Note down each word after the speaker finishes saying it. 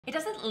It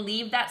doesn't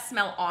leave that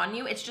smell on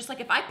you. It's just like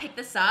if I pick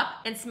this up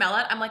and smell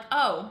it, I'm like,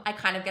 oh, I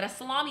kind of get a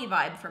salami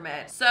vibe from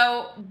it.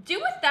 So do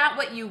with that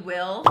what you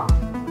will.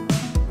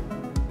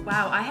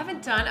 Wow, I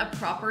haven't done a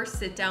proper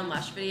sit-down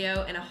LUSH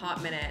video in a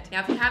hot minute. Now,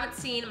 if you haven't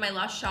seen my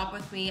LUSH shop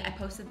with me, I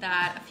posted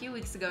that a few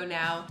weeks ago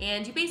now,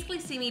 and you basically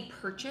see me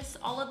purchase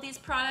all of these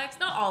products,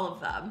 not all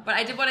of them, but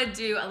I did want to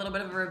do a little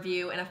bit of a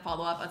review and a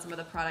follow-up on some of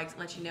the products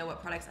and let you know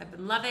what products I've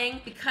been loving,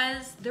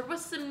 because there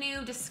was some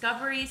new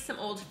discoveries, some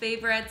old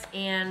favorites,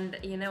 and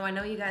you know, I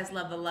know you guys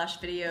love the LUSH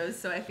videos,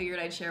 so I figured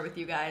I'd share with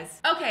you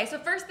guys. Okay, so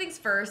first things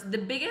first, the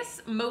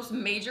biggest, most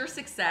major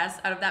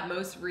success out of that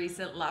most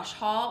recent LUSH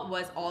haul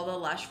was all the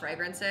LUSH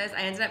fragrances.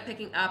 I ended up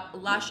picking up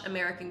LUSH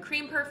American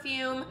Cream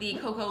Perfume, the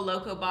Coco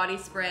Loco Body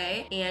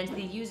Spray, and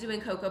the Yuzu and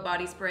Coco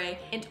Body Spray,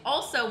 and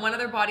also one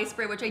other body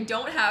spray which I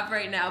don't have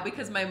right now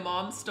because my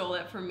mom stole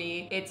it from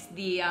me. It's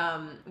the,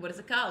 what is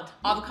it called?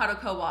 Avocado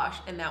Co-Wash,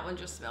 and that one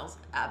just smells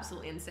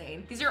absolutely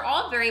insane. These are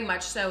all very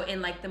much so in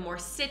like the more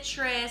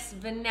citrus,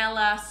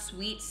 vanilla,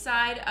 sweet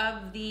side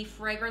of the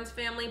fragrance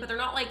family, but they're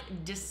not like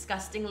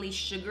disgustingly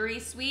sugary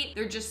sweet.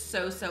 They're just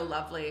so, so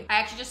lovely. I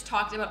actually just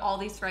talked about all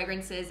these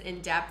fragrances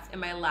in depth in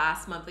my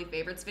last monthly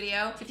favorites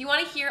video. So if you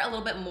want to hear a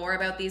little bit more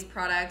about these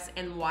products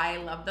and why I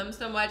love them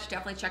so much,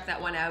 definitely check that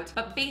one out.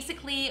 But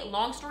basically,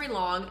 long story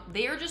long,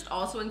 they are just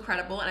also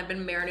incredible, and I've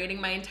been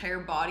marinating my entire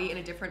body in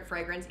a different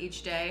fragrance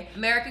each day.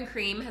 American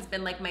Cream has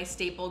been like my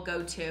staple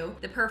go-to.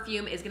 The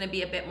perfume is going to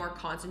be a bit more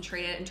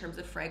concentrated in terms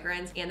of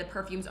fragrance, and the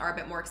perfumes are a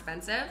bit more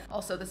expensive.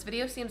 Also, this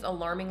video seems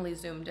alarmingly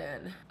zoomed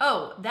in.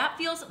 Oh, that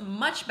feels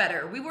much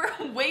better. We were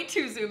way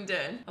too zoomed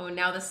in. Oh,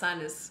 now the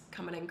sun is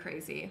coming in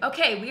crazy.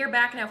 Okay, we are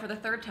back now for the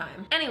third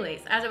time.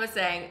 Anyways, as I was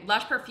saying,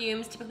 LUSH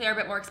perfumes typically are a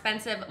bit more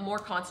expensive, more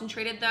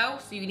concentrated though,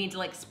 so you need to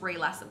like spray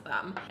less of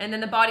them. And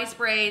then the body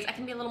sprays, I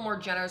can be a little more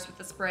generous with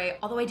the spray,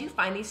 although I do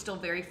find these still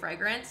very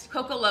fragrant.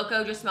 Coco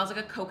Loco just smells like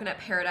a coconut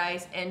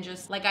paradise and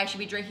just like I should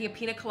be drinking a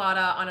pina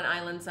colada on an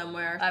island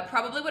somewhere. I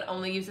probably would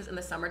only use this in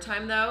the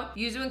summertime though.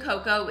 Yuzu and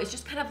Coco is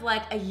just kind of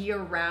like a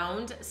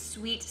year-round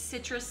sweet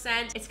citrus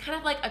scent. It's kind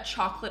of like a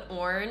chocolate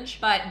orange,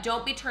 but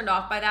don't be turned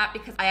off by that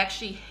because I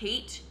actually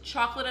hate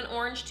chocolate and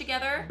orange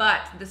together,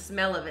 but the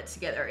smell of it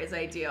together is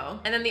ideal.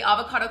 And then the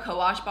Avocado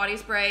Co-Wash body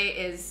spray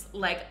is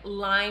like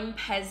lime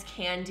pez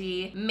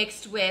candy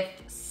mixed with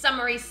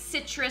summery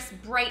citrus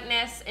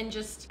brightness, and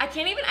just, I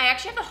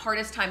actually have the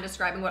hardest time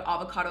describing what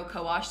Avocado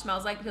Co-Wash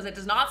smells like because it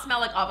does not smell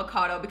like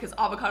avocado, because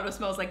avocado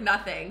smells like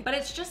nothing, but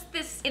it's just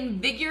this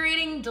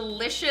invigorating,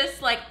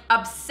 delicious, like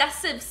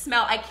obsessive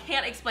smell. I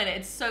can't explain it.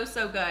 It's so,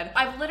 so good.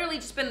 I've literally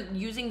just been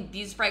using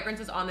these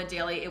fragrances on the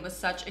daily. It was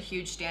such a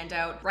huge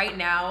standout. Right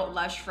now,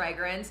 LUSH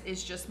fragrance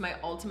is just my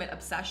ultimate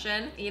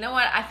obsession. You know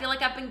what? I feel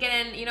like I've been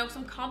getting, you know,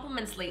 some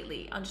compliments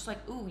lately. I'm just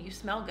like, ooh, you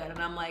smell good. And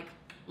I'm like,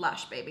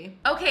 LUSH, baby.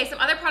 Okay, some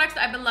other products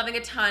that I've been loving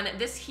a ton.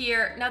 This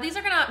here, now this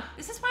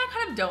is why I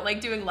kind of don't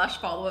like doing LUSH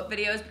follow-up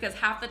videos, because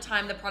half the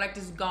time the product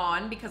is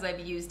gone because I've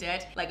used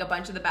it, like a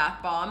bunch of the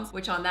bath bombs,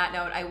 which on that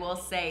note, I will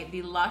say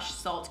the LUSH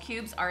salt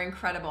cubes are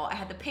incredible. I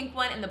had the pink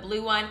one and the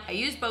blue one. I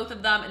used both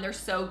of them and they're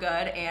so good,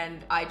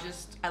 and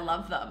I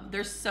love them.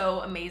 They're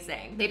so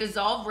amazing. They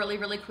dissolve really,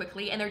 really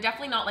quickly, and they're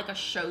definitely not like a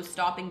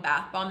show-stopping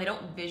bath bomb. They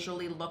don't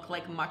visually look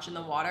like much in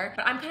the water,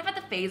 but I'm kind of at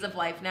the phase of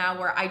life now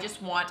where I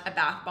just want a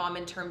bath bomb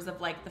in terms of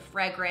like the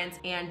fragrance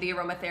and the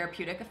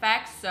aromatherapeutic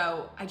effects.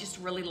 So I just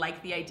really like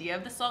the idea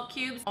of the salt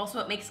cubes. Also,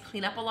 it makes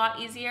cleanup a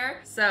lot easier.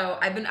 So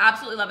I've been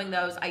absolutely loving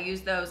those. I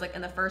used those like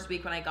in the first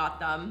week when I got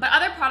them. But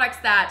other products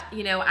that,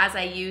 you know, as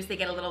I use, they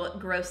get a little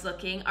gross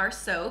looking are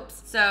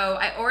soaps. So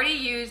I already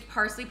used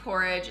Parsley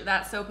Porridge.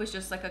 That soap was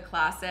just like a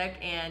classic.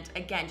 And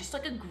again, just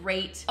like a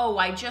great, oh,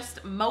 I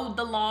just mowed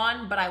the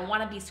lawn, but I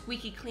want to be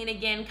squeaky clean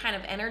again kind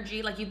of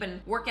energy. Like you've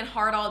been working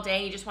hard all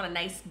day, you just want a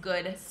nice,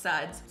 good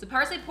suds. So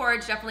Parsley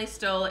Porridge definitely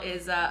still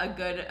is a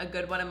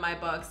good one in my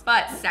books.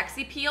 But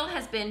Sexy Peel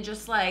has been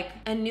just like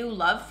a new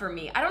love for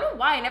me. I don't know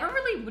why. I never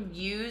really would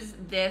use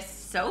this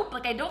soap.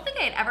 Like I don't think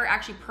I had ever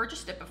actually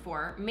purchased it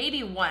before.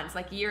 Maybe once,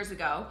 like years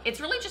ago.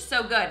 It's really just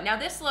so good. Now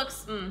this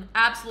looks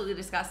absolutely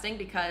disgusting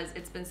because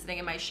it's been sitting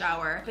in my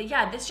shower. But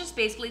yeah, this just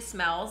basically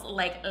smells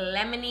like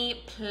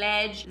lemony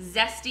pledge,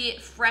 zesty,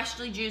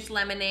 freshly juiced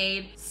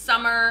lemonade,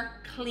 summer,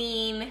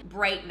 clean,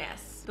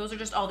 brightness. Those are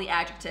just all the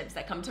adjectives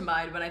that come to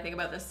mind when I think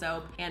about this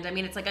soap. And I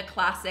mean, it's like a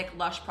classic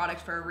LUSH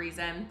product for a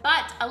reason.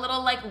 But a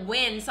little like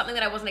win, something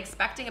that I wasn't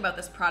expecting about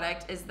this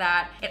product is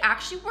that it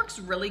actually works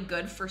really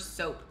good for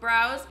soap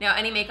brows. Now,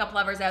 any makeup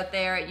lovers out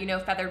there, you know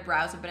feathered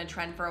brows have been a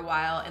trend for a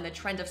while, and the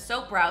trend of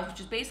soap brows, which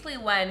is basically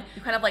when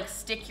you kind of like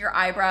stick your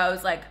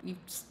eyebrows, like you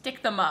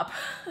stick them up.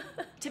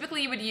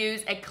 Typically you would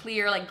use a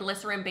clear like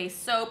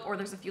glycerin-based soap, or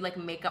there's a few like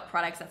makeup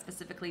products that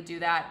specifically do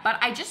that. But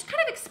I just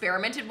kind of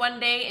experimented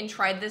one day and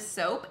tried this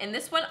soap, and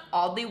this one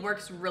oddly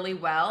works really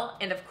well.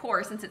 And of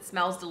course, since it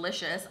smells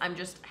delicious, I'm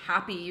just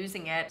happy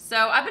using it.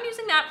 So I've been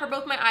using that for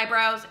both my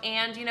eyebrows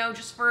and, you know,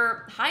 just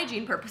for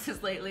hygiene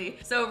purposes lately.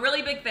 So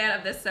really big fan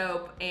of this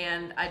soap,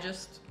 and I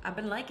just I've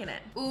been liking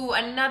it. Ooh,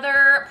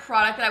 another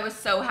product that I was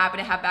so happy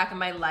to have back in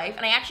my life,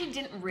 and I actually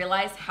didn't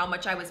realize how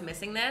much I was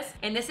missing this,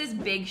 and this is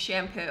Big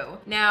shampoo.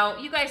 Now,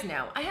 you guys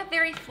know, I've got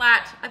very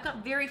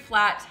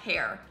flat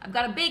hair. I've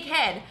got a big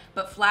head,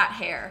 but flat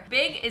hair.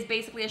 Big is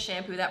basically a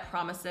shampoo that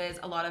promises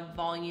a lot of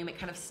volume. It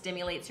kind of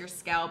stimulates your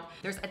scalp.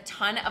 There's a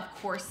ton of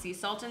coarse sea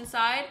salt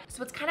inside,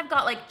 so it's kind of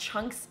got like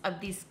chunks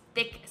of these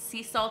thick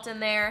sea salt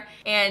in there.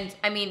 And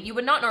I mean, you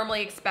would not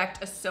normally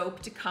expect a soap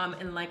to come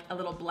in like a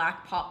little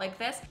black pot like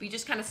this, but you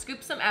just kind of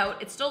scoop some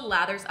out. It still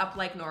lathers up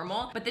like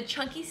normal, but the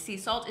chunky sea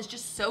salt is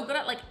just so good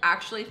at like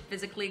actually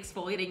physically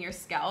exfoliating your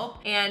scalp.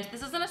 And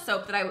this isn't a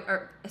soap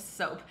that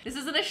this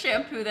isn't a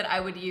shampoo that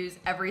I would use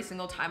every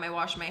single time I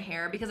wash my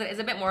hair, because it is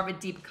a bit more of a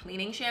deep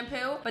cleaning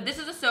shampoo. But this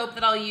is a soap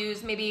that I'll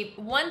use maybe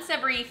once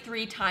every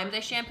 3 times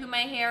I shampoo my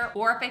hair,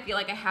 or if I feel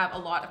like I have a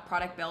lot of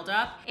product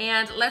buildup.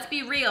 And let's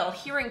be real,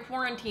 here in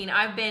quarantine,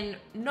 I've been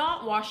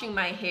not washing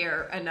my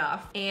hair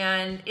enough,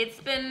 and it's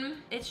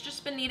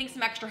just been needing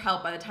some extra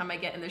help by the time I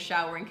get in the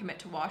shower and commit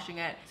to washing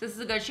it. So this is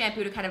a good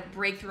shampoo to kind of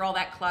break through all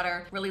that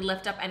clutter, really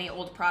lift up any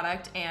old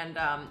product, and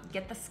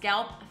get the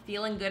scalp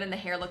feeling good and the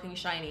hair looking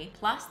shiny.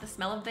 Plus, the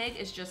smell of Big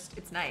is just,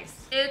 it's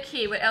nice.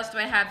 Okay, what else do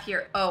I have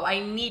here? Oh, I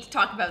need to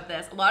talk about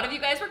this. A lot of you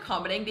guys were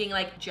commenting being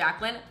like,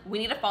 Jaclyn, we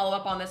need to follow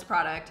up on this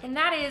product, and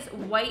that is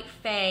White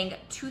Fang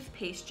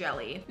toothpaste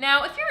jelly.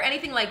 Now, if you're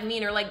anything like me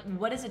and are like,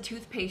 what is a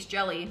toothpaste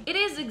jelly? It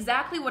is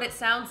exactly what it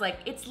sounds like.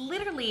 It's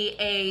literally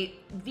a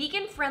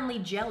vegan-friendly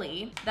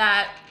jelly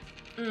that,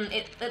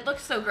 it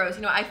looks so gross.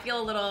 You know, I feel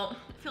a little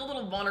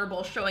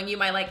vulnerable showing you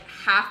my like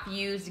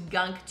half-used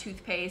gunk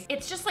toothpaste.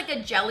 It's just like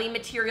a jelly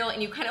material,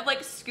 and you kind of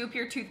like scoop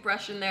your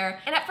toothbrush in there.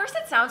 And at first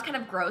it sounds kind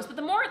of gross, but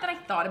the more that I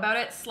thought about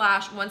it, /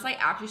 once I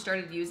actually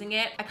started using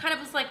it, I kind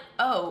of was like,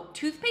 oh,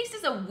 toothpaste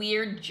is a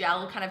weird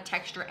gel kind of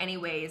texture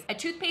anyways. A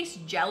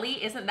toothpaste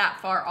jelly isn't that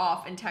far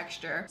off in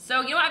texture.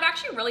 So, you know, I've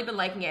actually really been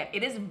liking it.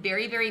 It is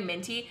very, very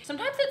minty.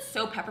 Sometimes it's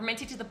so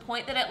pepperminty to the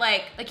point that it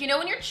like, you know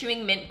when you're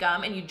chewing mint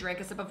gum and you drink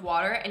a sip of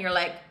water and you're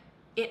like,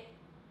 it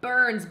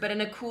burns, but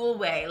in a cool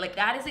way. Like,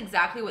 that is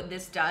exactly what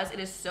this does. It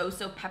is so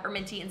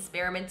pepperminty and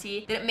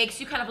spearminty that it makes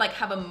you kind of like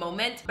have a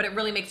moment, but it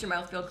really makes your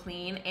mouth feel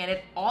clean, and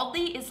it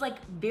oddly is like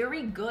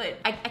very good.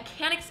 I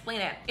can't explain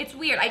it. It's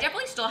weird. I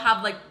definitely still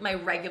have like my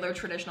regular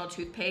traditional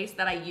toothpaste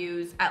that I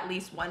use at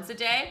least once a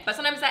day, but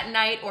sometimes at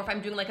night, or if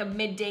I'm doing like a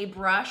midday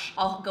brush,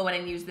 I'll go in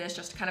and use this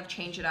just to kind of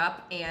change it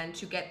up and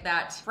to get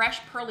that fresh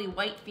pearly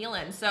white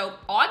feeling. So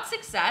odd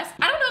success.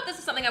 I don't know if this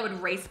is something I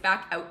would race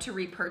back out to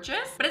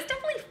repurchase, but it's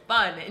definitely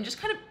fun and just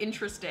kind of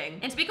interesting.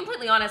 And to be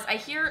completely honest, I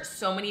hear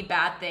so many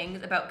bad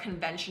things about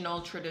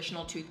conventional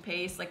traditional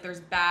toothpaste. Like, there's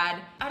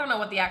bad, I don't know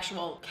what the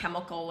actual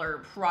chemical or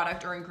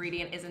product or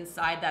ingredient is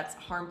inside that's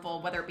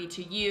harmful, whether it be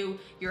to you,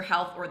 your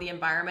health, or the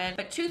environment.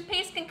 But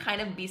toothpaste can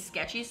kind of be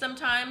sketchy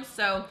sometimes,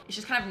 so it's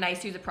just kind of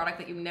nice to use a product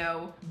that you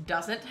know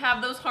doesn't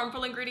have those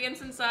harmful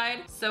ingredients inside.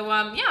 So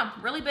yeah,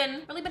 really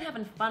been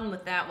having fun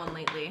with that one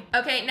lately.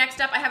 Okay,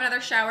 next up I have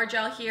another shower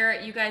gel here.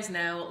 You guys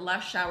know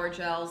LUSH shower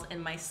gels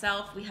and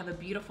myself, we have a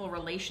beautiful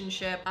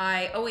relationship.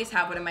 I always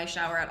have one in my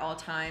shower at all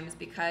times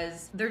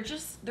because they're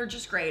just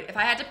great. If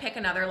I had to pick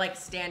another like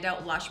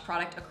standout LUSH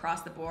product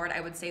across the board, I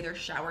would say they're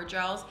shower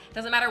gels.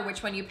 Doesn't matter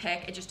which one you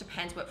pick, it just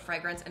depends what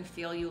fragrance and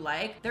feel you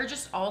like. They're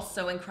just all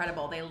so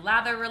incredible. They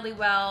lather really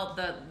well.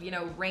 The, you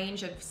know,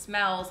 range of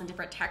smells and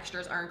different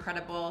textures are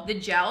incredible. The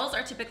gels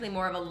are typically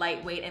more of a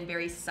lightweight and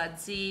very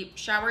sudsy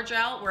shower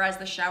gel, whereas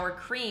the shower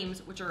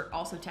creams, which are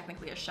also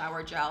technically a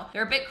shower gel,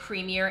 they're a bit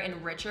creamier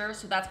and richer,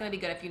 so that's gonna be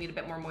good if you need a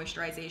bit more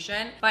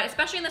moisturization. But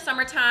especially in the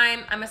summertime,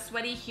 I'm a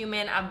sweaty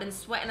human. I've been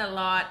sweating a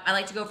lot. I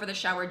like to go for the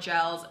shower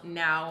gels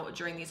now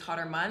during these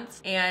hotter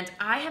months, and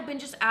I have been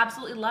just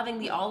absolutely loving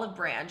the Olive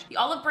Branch. The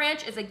Olive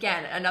Branch is,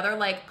 again, another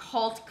like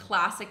cult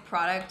classic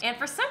product, and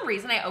for some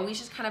reason I always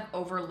just kind of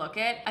overlook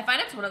it. I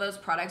find it's one of those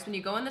products when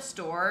you go in the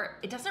store,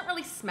 it doesn't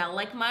really smell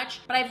like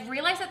much, but I've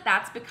realized that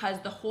that's because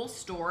the whole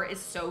store is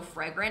so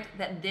fragrant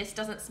that this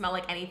doesn't smell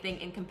like anything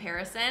in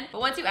comparison.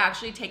 But once you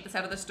actually take this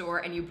out of the store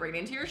and you bring it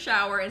into your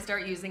shower and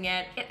start using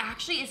it, it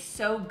actually is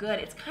so good.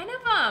 It's kind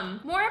of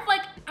more of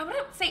like, I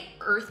wouldn't say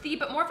earthy,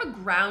 but more of a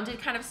grounded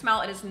kind of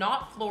smell. It is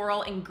not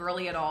floral and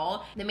girly at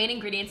all. The main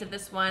ingredients of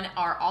this one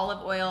are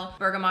olive oil,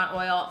 bergamot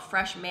oil,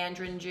 fresh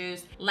mandarin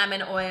juice,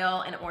 lemon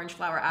oil, and orange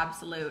flower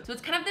absolute. So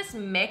it's kind of this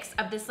mix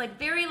of this like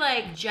very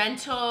like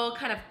gentle,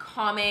 kind of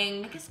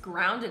calming, I guess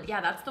grounded.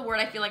 Yeah, that's the word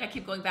I feel like I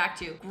keep going back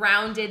to.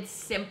 Grounded,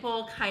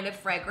 simple kind of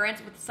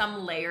fragrance with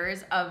some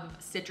layers of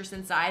citrus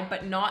inside,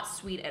 but not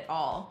sweet at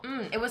all.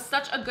 It was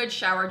such a good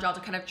shower gel to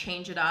kind of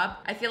change it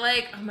up. I feel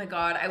like, oh my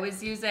God, I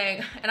was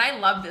using, and I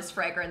love this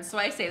fragrance, so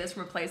I say this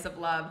from a place of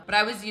love, but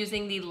I was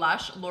using the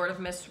LUSH Lord of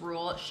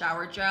Misrule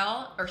shower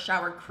gel, or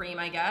shower cream,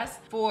 I guess,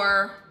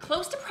 for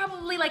close to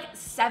probably like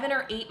 7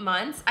 or 8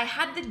 months. I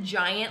had the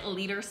giant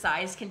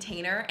liter-sized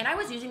container, and I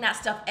was using that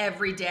stuff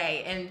every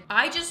day, and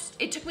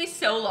it took me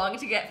so long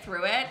to get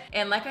through it.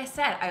 And like I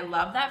said, I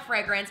love that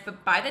fragrance,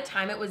 but by the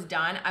time it was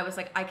done, I was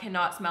like, I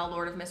cannot smell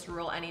Lord of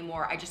Misrule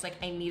anymore. I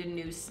need a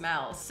new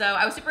smell. So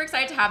I was super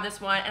excited to have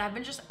this one, and I've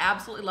been just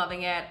absolutely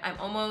loving it. I'm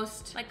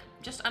almost almost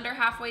like just under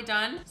halfway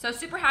done. So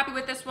super happy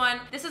with this one.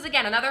 This is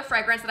again another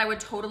fragrance that I would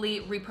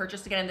totally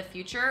repurchase again in the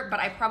future, but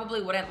I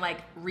probably wouldn't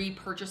like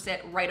repurchase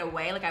it right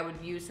away. Like I would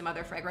use some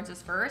other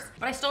fragrances first,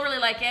 but I still really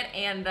like it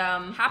and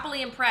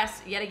happily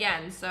impressed yet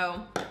again.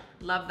 So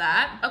love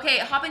that. Okay,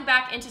 hopping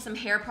back into some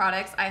hair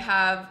products. I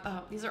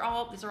have, these are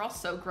all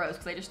so gross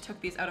because I just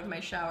took these out of my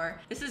shower.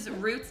 This is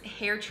Roots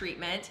hair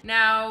treatment.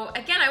 Now,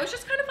 again, I was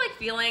just kind of like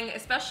feeling,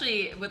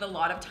 especially with a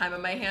lot of time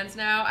on my hands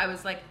now, I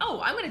was like,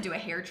 oh, I'm gonna do a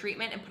hair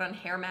treatment and put on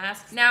hair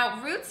masks.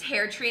 Now, Roots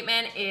hair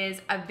treatment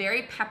is a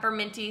very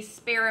pepperminty,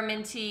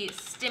 spearminty,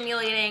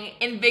 stimulating,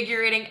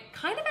 invigorating,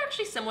 kind of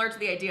actually similar to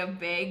the idea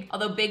of Big,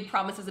 although Big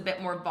promises a bit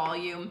more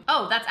volume.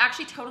 Oh, that's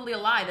actually totally a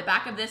lie. The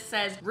back of this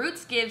says,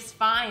 Roots gives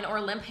fine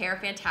or limp hair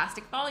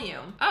fantastic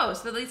volume. Oh,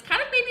 so these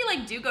kind of maybe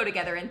like do go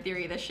together in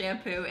theory, the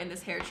shampoo and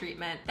this hair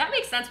treatment. That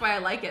makes sense why I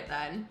like it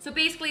then. So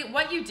basically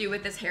what you do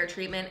with this hair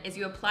treatment is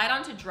you apply it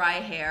onto dry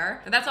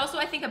hair. And that's also,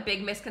 I think, a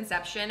big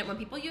misconception. When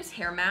people use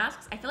hair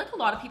masks, I feel like a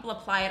lot of people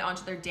apply it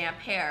onto their damp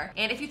hair.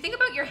 And if you think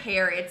about your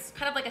hair, it's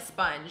kind of like a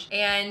sponge.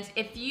 And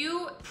if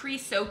you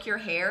pre-soak your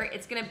hair,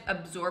 it's gonna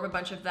absorb a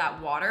bunch of that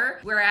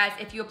water. Whereas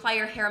if you apply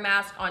your hair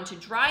mask onto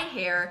dry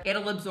hair,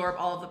 it'll absorb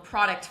all of the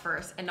product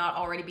first and not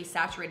already be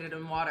saturated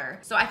in water.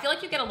 So I feel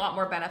like you get a lot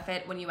more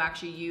benefit when you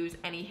actually use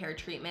any hair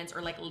treatments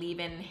or like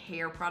leave-in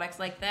hair products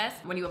like this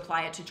when you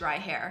apply it to dry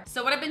hair.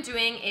 So what I've been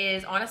doing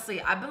is, honestly,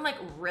 I've been like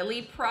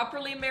really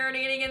properly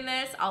marinating in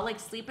this. I'll like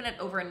sleep in it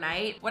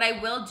overnight. What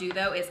I will do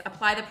though is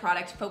apply the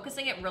product,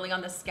 focusing it really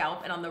on the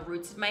scalp and on the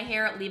roots of my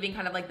hair, leaving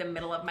kind of like the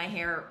middle of my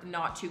hair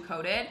not too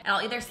coated. And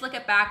I'll either slick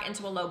it back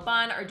into a low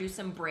bun or do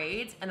some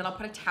braids, and then I'll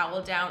put a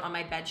towel down on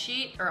my bed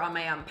sheet or on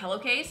my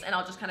pillowcase, and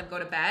I'll just kind of go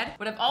to bed.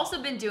 What I've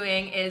also been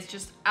doing is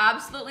just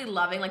absolutely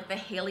loving like the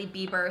Hailey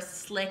Bieber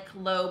slick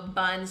low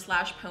bun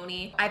slash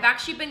pony. I've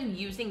actually been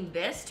using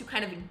this to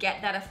kind of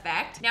get that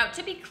effect. Now,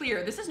 to be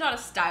clear, this is not a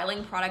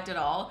styling product at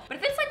all, but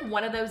if it's like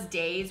one of those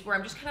days where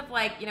I'm just kind of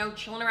like, you know,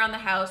 chilling around the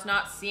house,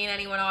 not seeing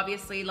anyone,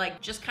 obviously, like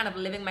just kind of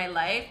living my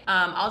life,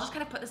 I'll just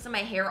kind of put this in my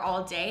hair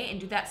all day and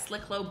do that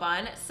slick low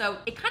bun. So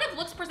it kind of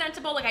looks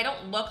presentable. Like I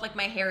don't look like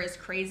my hair is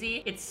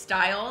crazy. It's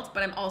styled,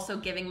 but I'm also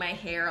giving my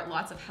hair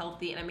lots of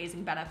healthy and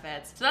amazing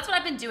benefits. So that's what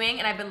I've been doing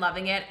and I've been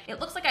loving it. It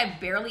looks like I've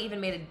barely even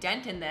made a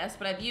dent in this,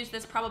 but I've used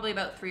this probably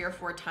about 3 or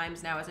 4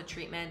 times now as a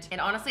treatment. And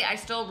honestly, I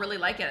still really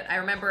like it. I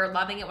remember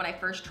loving it when I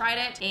first tried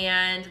it,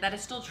 and that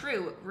is still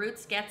true.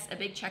 Roots gets a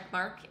big check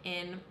mark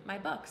in my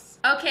books.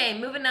 Okay,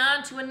 moving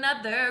on to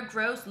another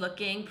gross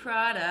looking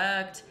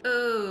product.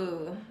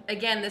 Ooh,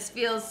 again, this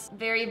feels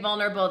very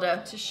vulnerable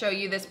to show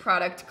you this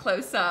product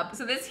close up.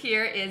 So this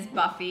here is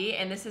Buffy,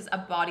 and this is a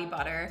body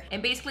butter.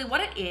 And basically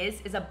what it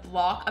is a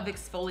block of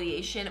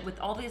exfoliation with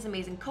all these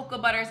amazing cocoa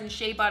butters and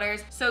shea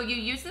butters. So you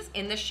use this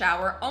in the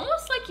shower,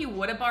 almost like you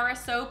would a bar of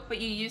soap, but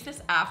you use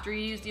this after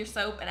you use your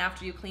soap and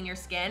after you clean your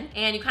skin.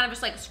 And you kind of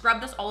just like scrub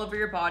this all over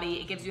your body.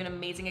 It gives you an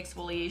amazing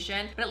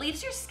exfoliation, but it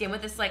leaves your skin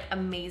with this like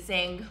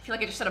amazing, I feel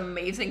like I just said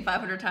amazing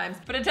 500 times,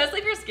 but it does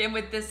leave your skin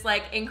with this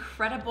like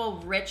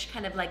incredible rich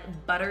kind of like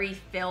buttery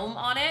film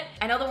on it.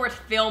 I know the word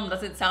film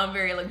doesn't sound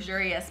very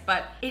luxurious,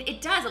 but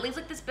it does. It leaves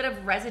like this bit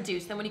of residue.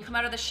 So then when you come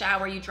out of the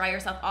shower, you dry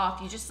yourself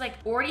off, you just like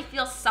already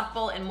feel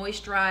supple and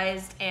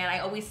moisturized. And I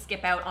always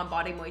skip out on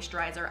body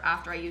moisturizer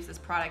after I use this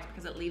product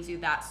because it leaves you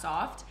that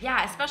soft.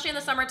 Yeah, especially in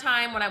the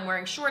summertime when I'm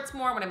wearing shorts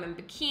more, when I'm in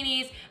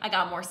bikinis, I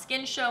got more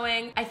skin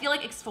showing. I feel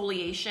like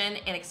exfoliation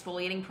and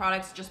exfoliating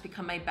products just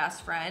become my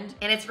best friend.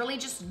 And it's really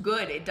just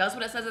good. It does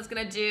what it says it's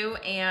gonna do.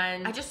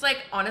 And I just like,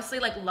 honestly,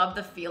 like love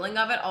the feeling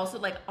of it. Also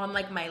like on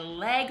like my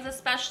legs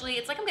especially,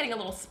 it's like I'm getting a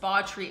little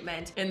spa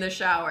treatment in the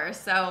shower.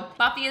 So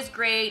Buffy is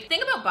great. The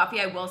thing about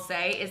Buffy I will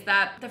say is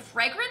that the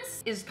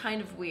fragrance is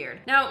kind of weird.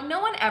 Now, no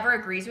one ever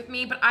agrees with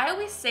me, but I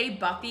always say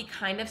Buffy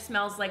kind of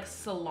smells like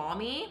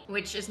salami,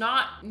 which is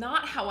not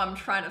how I'm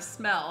trying to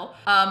smell.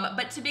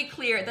 But to be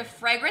clear, the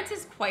fragrance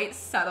is quite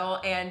subtle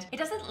and it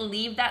doesn't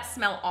leave that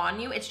smell on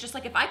you. It's just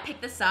like if I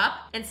pick this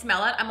up and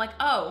smell it, I'm like,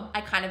 oh,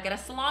 I kind of get a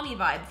salami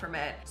vibe from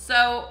it.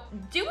 So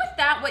do with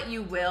that what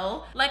you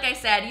will. Like I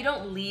said, you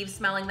don't leave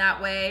smelling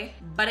that way,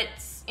 but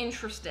it's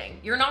interesting.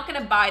 You're not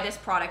gonna buy this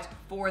product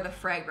for the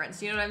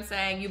fragrance. You know what I'm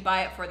saying? You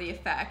buy it for the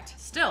effect.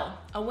 Still,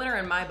 a winner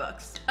in my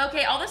books.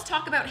 Okay, all this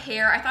talk about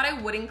hair, I thought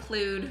I would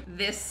include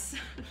this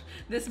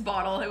this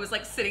bottle. It was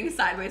like sitting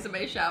sideways in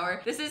my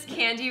shower. This is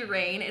Candy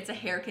Rain. It's a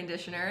hair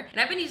conditioner. And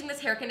I've been using this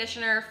hair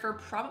conditioner for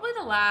probably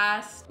the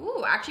last,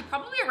 actually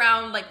probably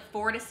around like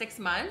 4 to 6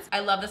 months. I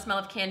love the smell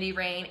of Candy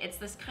Rain. It's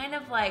this kind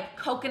of like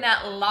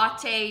coconut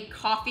latte,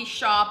 coffee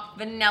shop,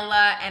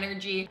 vanilla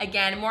energy.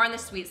 Again, more on the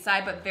sweet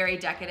side, but very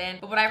decadent.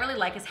 But what I really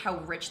like is how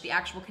rich the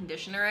actual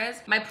conditioner is.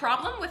 My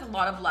problem with a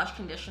lot of Lush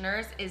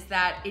conditioners is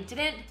that it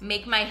didn't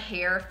make my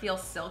hair feel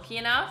silky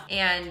enough.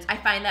 And I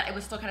find that it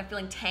was still kind of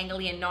feeling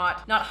tangly and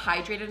not hydrated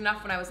hydrated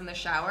enough when I was in the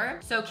shower.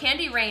 So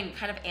Candy Rain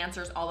kind of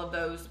answers all of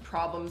those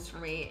problems for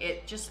me.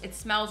 It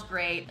smells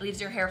great. It leaves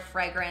your hair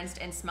fragranced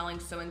and smelling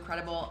so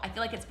incredible. I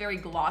feel like it's very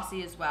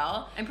glossy as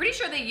well. I'm pretty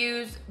sure they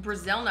use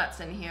Brazil nuts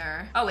in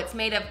here. Oh, it's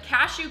made of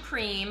cashew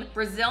cream,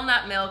 Brazil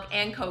nut milk,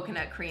 and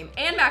coconut cream,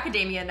 and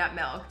macadamia nut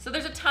milk. So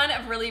there's a ton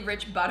of really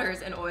rich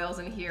butters and oils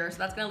in here, so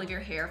that's gonna leave your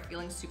hair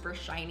feeling super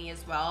shiny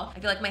as well. I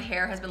feel like my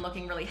hair has been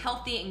looking really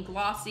healthy and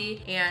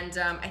glossy, and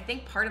I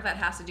think part of that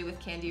has to do with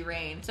Candy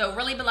Rain. So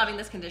really been loving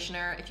this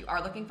conditioner. If you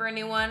are looking for a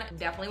new one,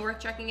 definitely worth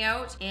checking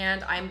out,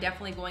 and I'm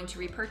definitely going to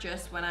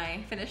repurchase when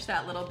I finish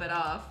that little bit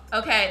off.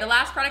 Okay, the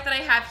last product that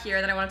I have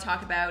here that I want to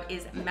talk about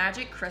is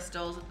Magic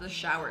Crystals The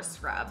Shower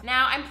Scrub.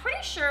 Now, I'm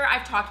pretty sure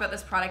I've talked about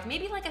this product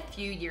maybe like a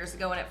few years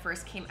ago when it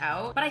first came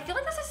out, but I feel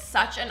like this is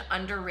such an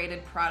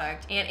underrated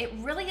product, and it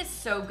really is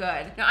so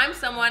good. Now, I'm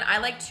someone, I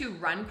like to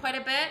run quite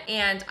a bit,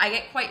 and I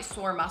get quite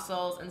sore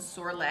muscles and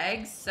sore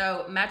legs,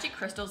 so Magic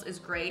Crystals is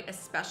great,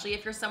 especially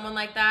if you're someone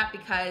like that,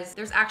 because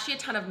there's actually a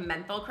ton of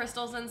menthol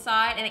crystals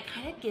inside, and it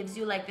kind of gives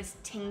you like this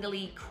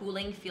tingly,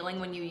 cooling feeling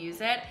when you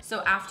use it.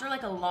 So after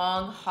like a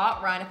long,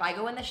 hot run, if I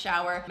go in the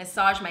shower,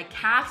 massage my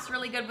calves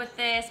really good with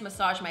this,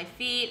 massage my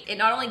feet, it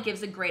not only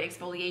gives a great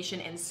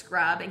exfoliation and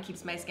scrub and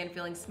keeps my skin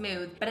feeling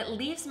smooth, but it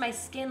leaves my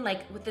skin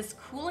like with this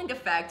cooling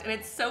effect, and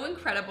it's so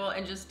incredible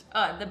and just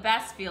the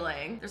best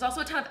feeling. There's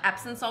also a ton of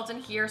Epsom salt in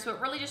here, so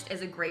it really just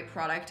is a great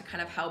product to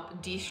kind of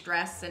help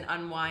de-stress and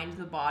unwind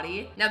the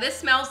body. Now this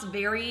smells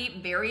very,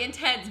 very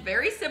intense,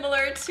 very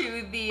similar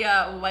to the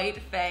White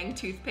Fang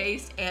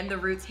toothpaste and the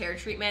Roots hair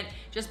treatment,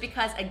 just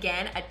because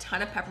again, a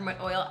ton of peppermint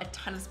oil, a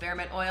ton of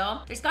spearmint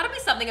oil. There's gotta be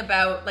something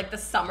about like the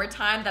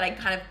summertime that I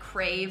kind of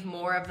crave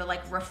more of the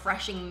like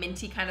refreshing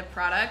minty kind of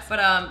products. But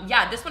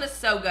yeah, this one is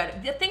so good.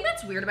 The thing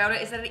that's weird about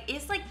it is that it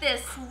is like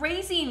this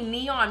crazy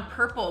neon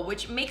purple,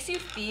 which makes you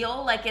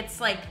feel like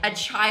it's like a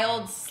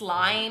child's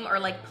slime or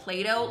like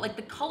Play-Doh. Like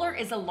the color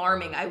is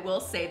alarming, I will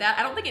say that.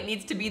 I don't think it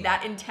needs to be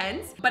that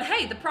intense, but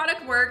hey, the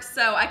product works,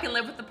 so I can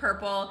live with the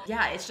purple.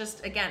 Yeah, it's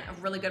just, again,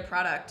 a really good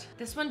product.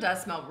 This one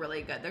does smell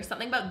really good. There's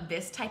something about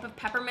this type of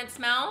peppermint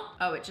smell.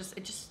 Oh,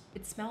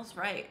 it smells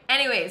right.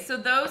 Anyways, so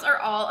those are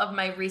all of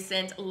my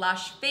recent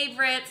Lush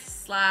favorites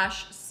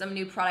 / some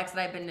new products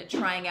that I've been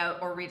trying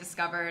out or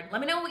rediscovered. Let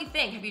me know what you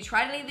think. Have you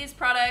tried any of these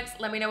products?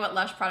 Let me know what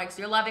Lush products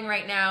you're loving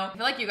right now. I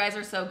feel like you guys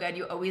are so good.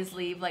 You always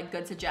leave like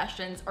good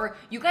suggestions, or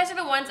you guys are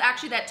the ones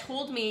actually that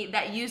told me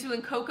that Yuzu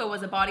and Cocoa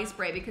was a body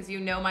spray because you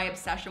know my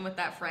obsession with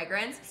that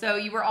fragrance. So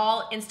you were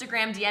all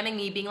Instagram DMing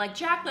me being like,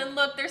 Jaclyn,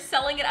 look, they're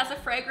selling it as a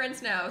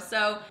fragrance now.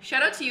 So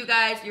shout out to you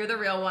guys. You're the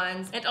real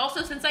ones. And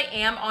also, since I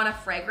am on a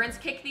fragrance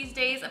kick these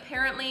days,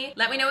 apparently,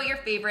 let me know what your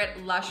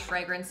favorite Lush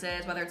fragrance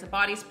is, whether it's a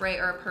body spray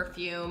or a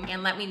perfume,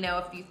 and let me know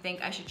if you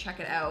think I should check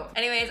it out.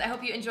 Anyways, I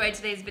hope you enjoyed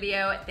today's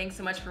video. Thanks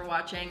so much for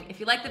watching. If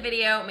you like the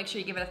video, make sure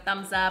you give it a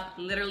thumbs up.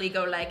 Literally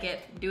go like it.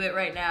 Do it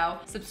right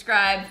now.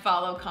 Subscribe,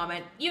 follow,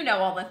 comment. You know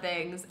all the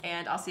things,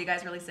 and I'll see you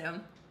guys really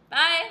soon.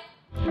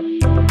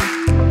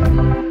 Bye!